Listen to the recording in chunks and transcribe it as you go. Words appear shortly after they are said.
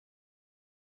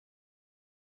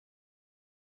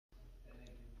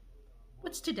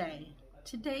What's today?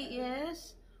 Today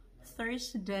is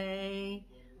Thursday,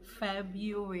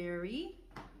 February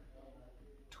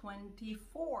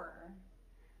 24.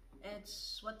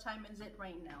 It's, what time is it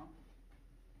right now?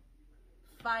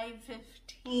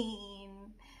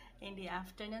 5:15 in the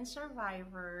afternoon,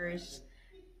 survivors.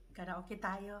 Karaoke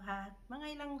tayo ha.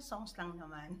 Mga ilang songs lang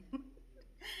naman.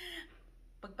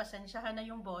 Pagpasensyahan na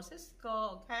yung boses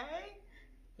ko, okay?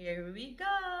 Here we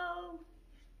go!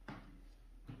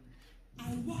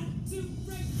 I want to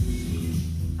break free.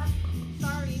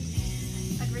 Sorry.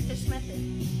 Advertisement eh.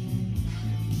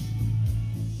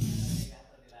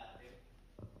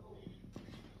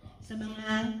 Sa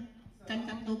mga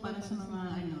kantang to para sa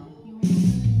mga yung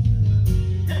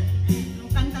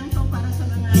kantang to para sa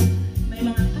mga may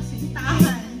mga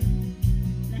kasintahan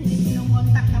na hindi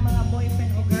kinokontak ng mga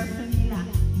boyfriend o girlfriend nila.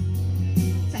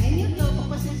 Sa inyo to,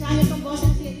 papasensyahan itong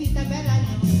boses ni Tita Bella,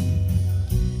 no?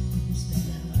 Gusto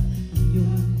na ang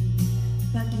iyong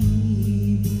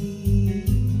pag-ibig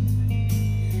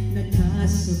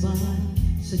nagkasabay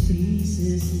sa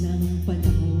krisis ng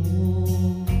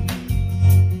panahon.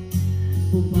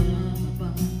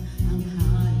 Bumababa ang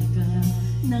halaga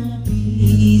ng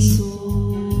piso,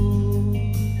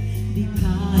 di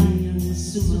kayang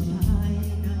sumabay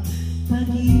na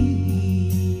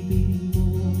pag-ibig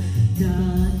mo.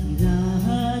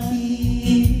 Dati-dati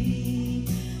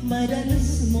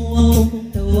madalas mo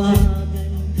akong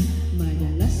tawagan,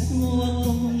 madalas mo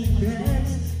akong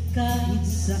i-text kahit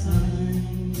saan.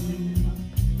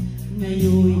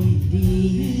 Ngayon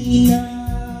hindi na.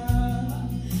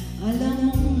 Alam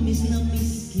mong miss na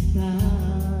miss kita,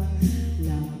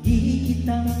 lagi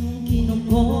kitang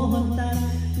kinukontak,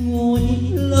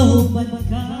 ngunit lobat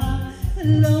ka,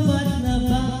 lobat na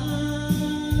ba?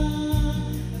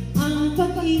 Ang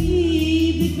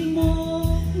pag-ibig mo,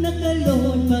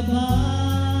 nakalon pa ba?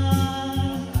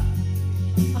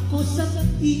 Ako sa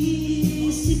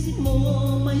isip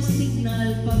mo, may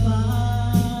signal pa ba?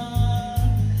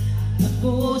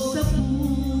 Ako sa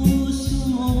puso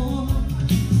mo,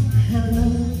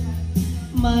 hello,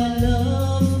 my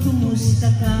love,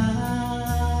 kumusta ka?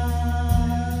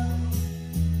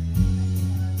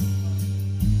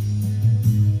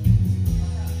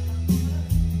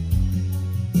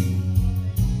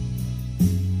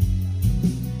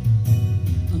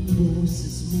 Ang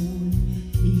boses mo,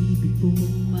 ibig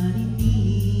kong marinig.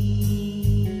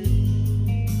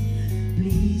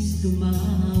 Please,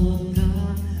 tumawag ka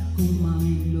kung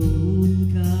may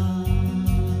load ka.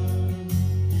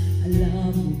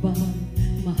 Alam mo ba,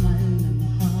 mahal na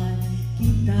mahal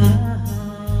kita.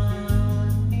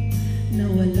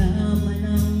 Nawala man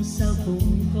ang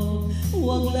cellphone ko,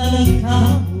 huwag lang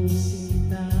ikaw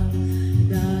sinta.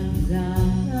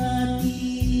 Dati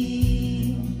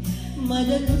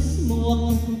madalas mo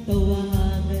akong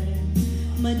tawagan,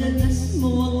 madalas mo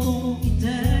akong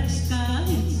i-text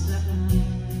kahit saan.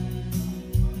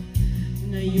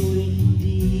 Ngayon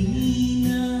hindi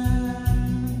na.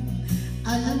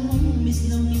 Alam mo, miss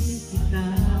na miss kita,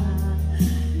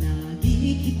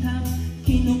 lagi kitang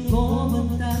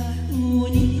kinukontak,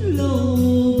 ngunit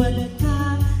lobat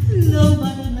ka,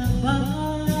 lobat na ba?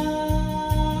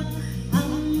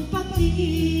 Ang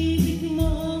pag-ibig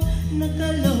mo,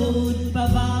 nakaload pa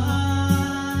ba?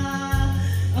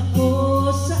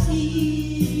 Ako sa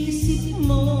isip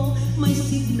mo, may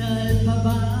signal pa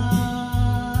ba?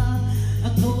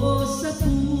 Ako sa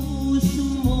puso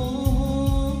mo,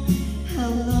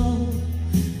 hello,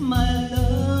 my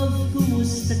love,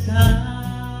 kumusta ka?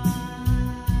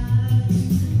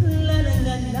 La la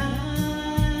la la,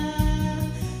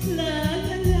 la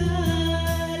la la,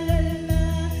 la la la,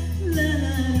 la la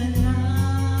la,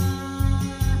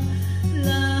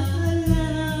 la la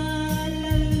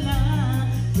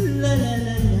la, la la la la,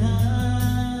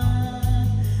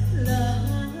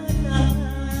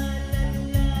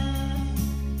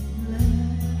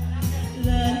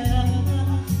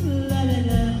 la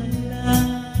la la.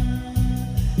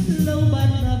 Lobat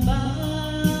na ba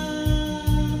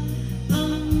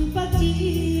ang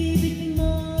pag-ibig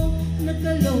mo,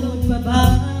 nakalod pa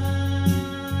ba?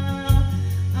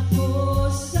 Ako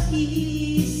sa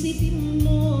isip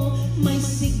mo, may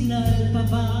signal pa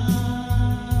ba?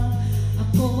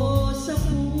 Ako sa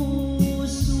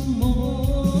puso mo,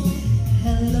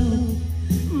 hello,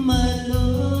 my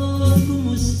love,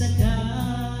 kumusta ka?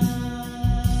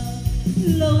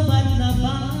 Lobat na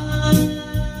ba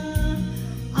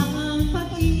ang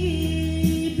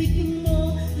pag-ibig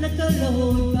mo,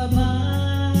 nakalod pa ba?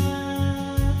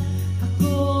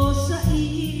 Ako sa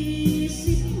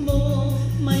isip mo,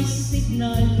 may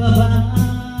signal pa ba?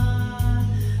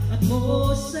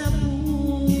 Ako sa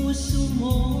puso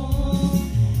mo,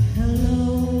 hello.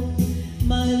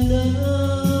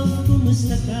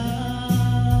 sky.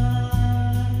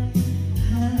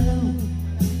 Hello,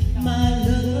 my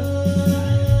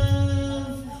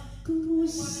love,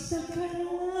 kumusta ka na?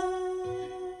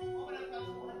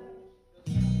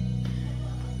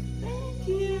 Thank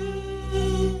you.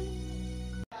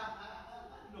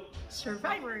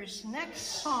 Survivors,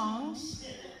 next songs,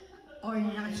 or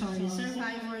not sorry,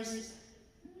 Survivors,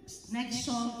 next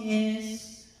song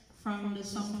is from the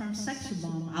song from Sex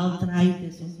Bomb. I'll try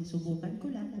this. Susubukan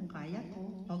ko lang kung kaya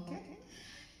ko. Okay?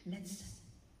 Let's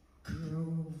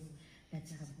groove. Let's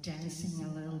have dancing a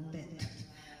little bit.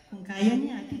 Kung kaya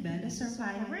niya, Ate Bella,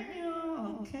 Survivor niyo.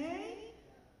 Okay?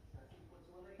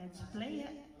 Let's play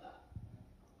it.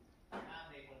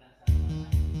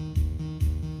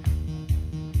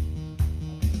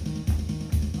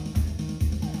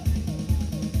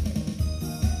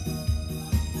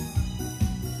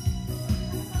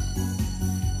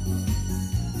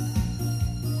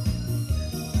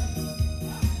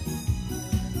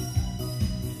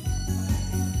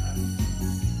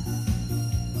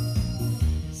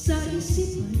 Sa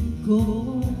isipan ko,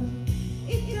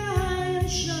 ikaw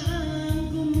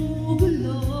siyang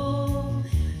gumugulo.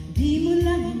 Di mo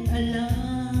lang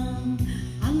alam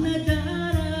ang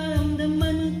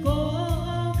nararamdaman ko.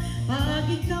 Pag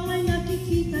ikaw ay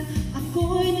nakikita,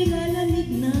 ako'y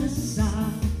nilalamig na sa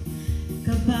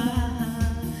kaba.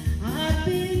 At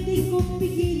hindi ko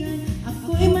pigilan,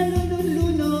 ako'y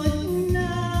malulunod na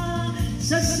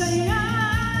sa saya.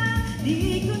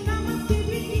 Di ko na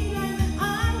mapipigilan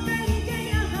ang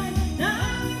kaligayahan na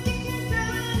aking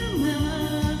nadarama.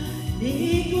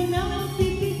 Di ko na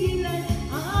mapipigilan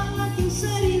ang aking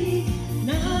sarili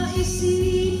na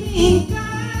isipin ka.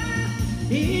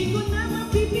 Di ko na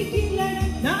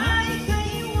mapipigilan na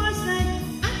ikaiwasan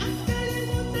at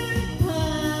kalimutan pa.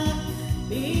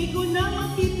 Di ko na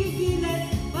mapipigilan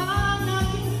ang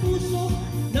aking puso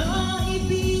na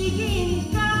ibigin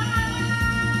ka.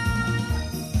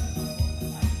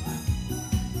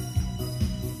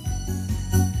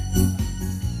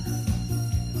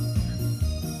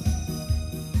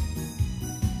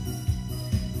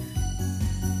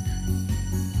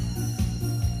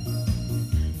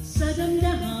 Sa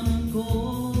damdamin ko,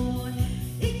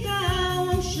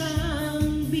 ikaw ang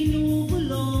siyang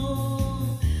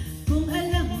binubulong. Kung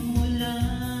alam mo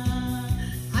lang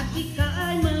at ikaw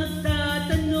ay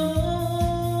magtatanong,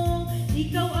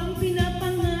 ikaw ang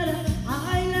pinapangarap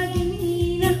ay laging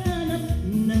hinahanap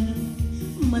ng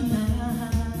mata.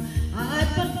 At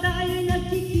pag tayo'y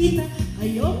nagkikita,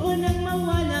 ayoko nang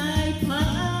mawalay pa.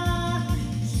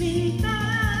 Sinta,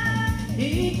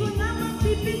 di ko na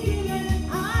mapipigilan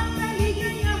ang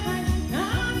kaligayahan na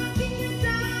aking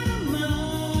nadarama.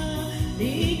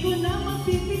 Di ko na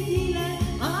mapipigilan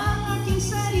ang aking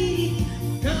sarili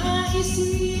na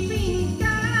isipin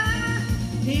ka.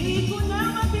 Di ko na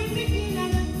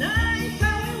mapipigilan na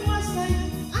ikaiwasan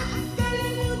at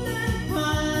kalimutan pa.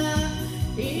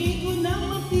 Di ko na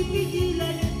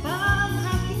mapipigilan pa ang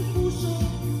aking puso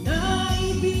na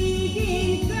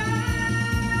ibigin ka.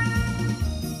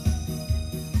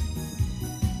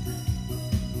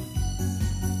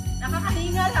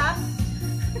 Nakakahingal ha?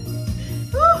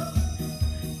 Woo!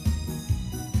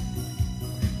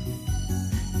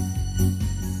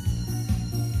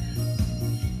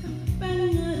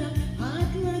 Pangarap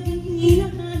at laging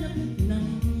hinahanap ng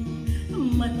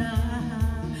mata.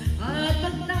 At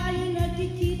pag tayo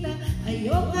nagkikita,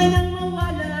 ayoko nang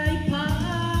mawalay pa.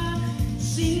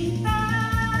 Sinta,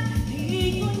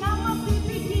 di ko na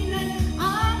mapipigilan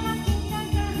ang aking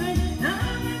kagahan,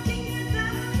 ang aking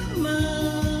nadarama.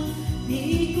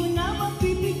 Di ko na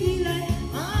mapipigilan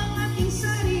ang aking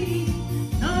sarili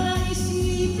na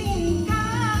isipin ka.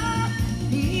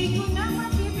 Di ko na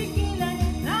mapipigilan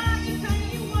na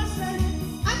ikaiwasan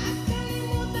at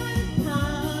kalimutan pa.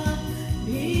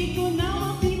 Di ko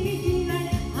na mapipigilan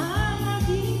ang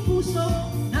aking puso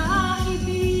na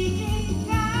ibigin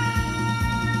ka.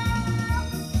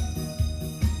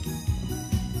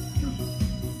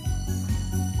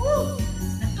 Woo!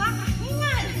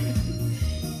 Nakakahingal!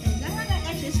 Kailangan ng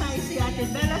exercise si Ate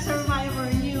Bella, Survivor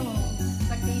niyo.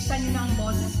 Pagtiisan niyo na ang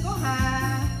boses ko ha.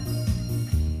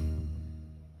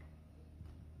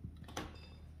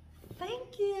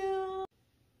 Thank you!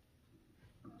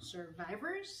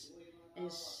 Survivors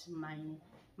is my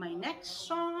next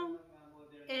song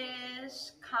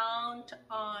is Count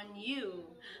on You.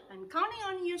 I'm counting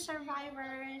on you,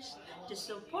 Survivors, to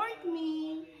support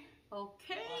me.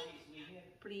 Okay?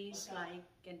 Please like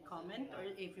and comment, or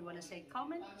if you want to say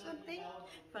comment something,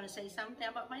 if you want to say something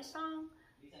about my song.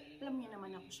 Alam niyo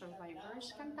naman ako,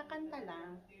 Survivors, kanta-kanta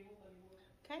lang.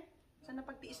 Okay? Sana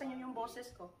pagtiisan niyo yung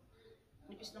boses ko.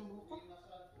 Nipis ng buko.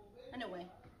 Anyway,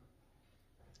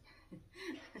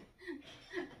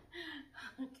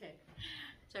 Okay.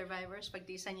 Survivors,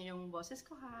 pagtisan nyo yung boses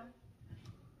ko ha.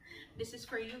 This is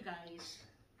for you guys.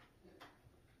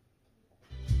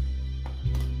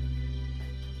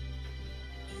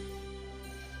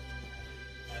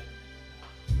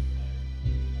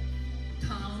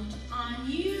 Count on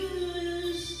you,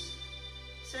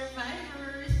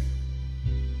 survivors.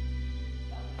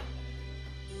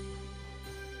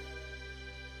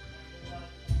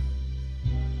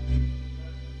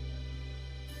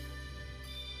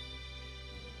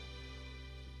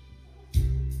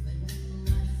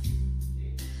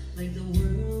 Like the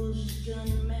world's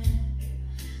gone mad,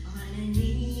 I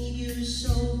need you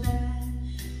so bad,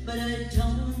 but I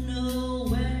don't know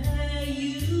where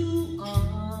you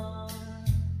are.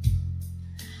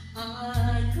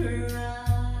 I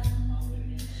cry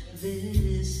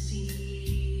this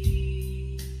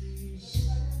tears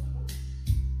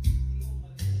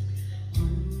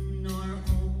on our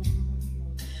own.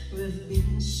 We've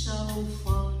been so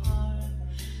far,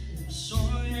 we've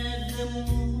soared at the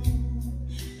moon,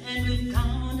 and we've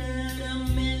counted a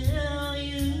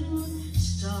million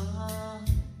stars.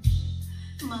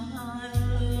 My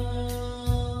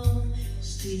love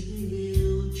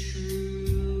still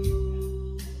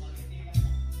true.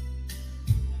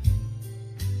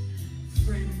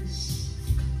 Friends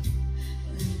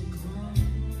and gone,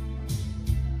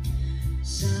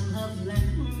 some have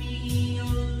left me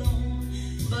alone,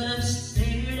 but I've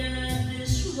stared at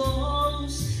these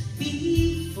walls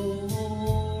before,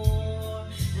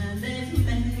 and they've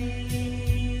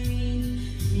made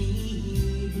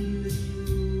me blue.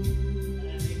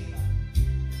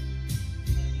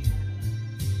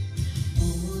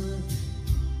 Oh,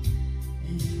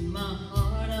 in my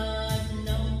heart I've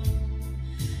known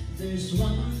there's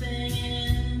one thing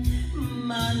in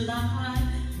my life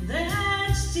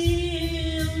that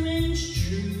still rings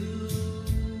true.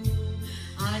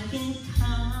 I can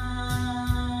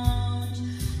count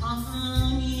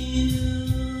on you.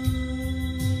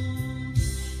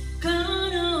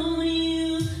 Count on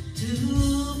you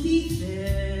to be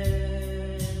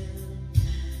there.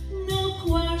 No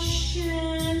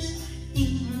questions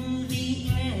in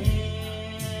the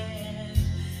air.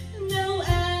 No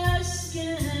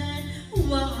asking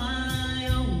why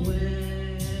or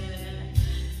where.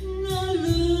 No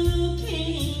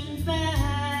looking back.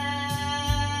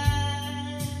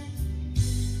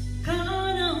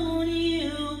 Count on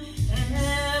you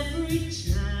every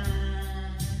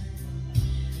time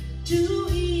to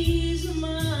ease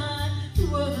my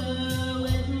world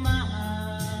with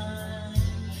mine.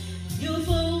 You'll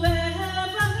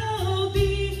forever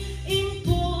be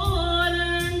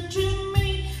important to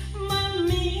me, my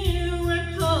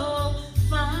miracle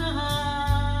find.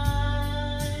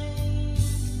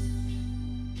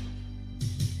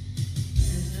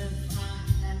 If I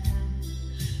had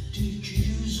to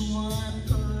choose one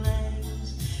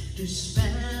place to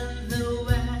spend the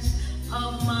rest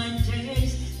of my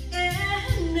days,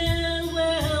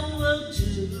 anywhere will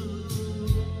do,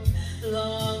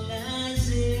 long as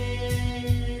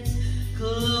it's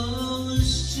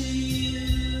close to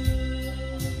you.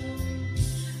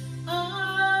 Oh,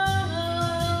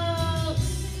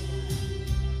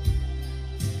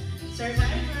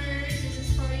 survivors, this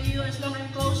is for you. As long as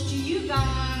I'm close to you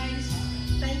guys,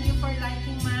 thank you for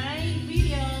liking my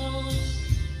videos.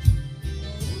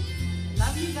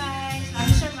 Love you guys. Love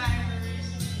you, survivors.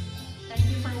 Thank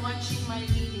you for watching my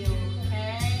video.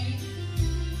 Okay.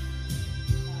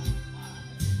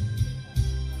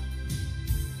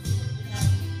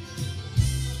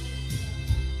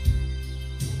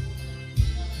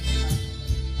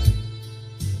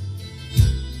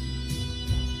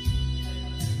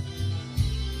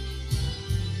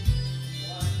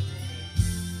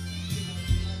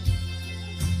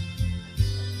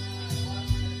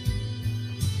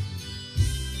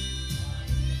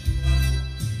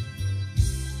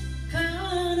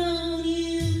 Count on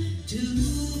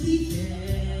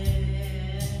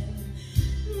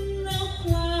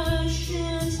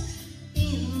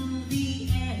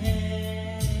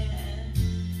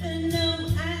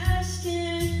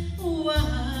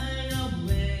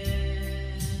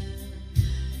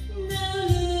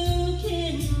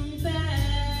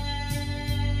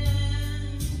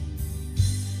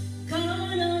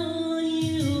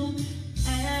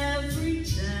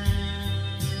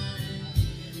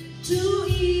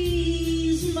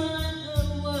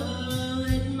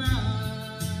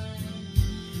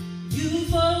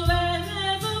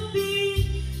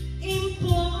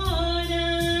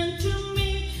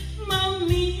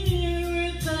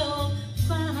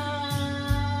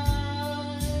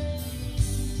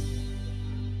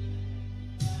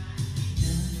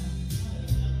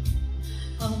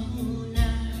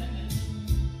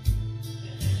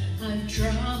I've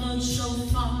traveled so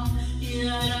far,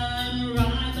 yet I'm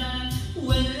right back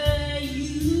where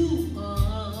you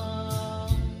are.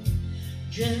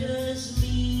 Just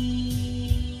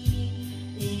me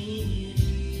and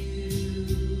you.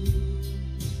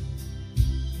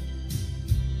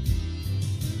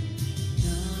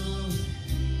 Now,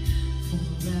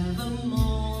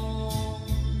 forevermore,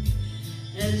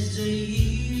 as the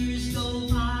years go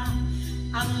by,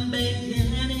 I'm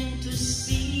beginning to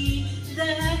see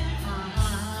that I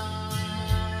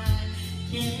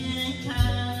can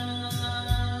count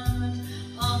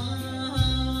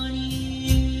on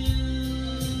you.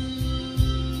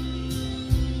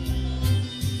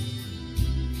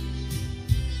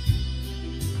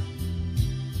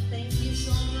 Thank you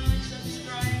so much,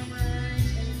 subscribers,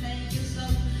 and thank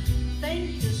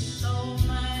you so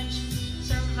much,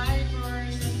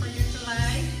 survivors. Don't forget to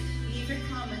like, leave your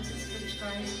comments, and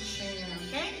subscribe and share,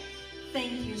 okay?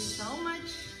 Thank you so much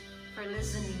for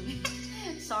listening.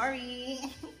 Sorry.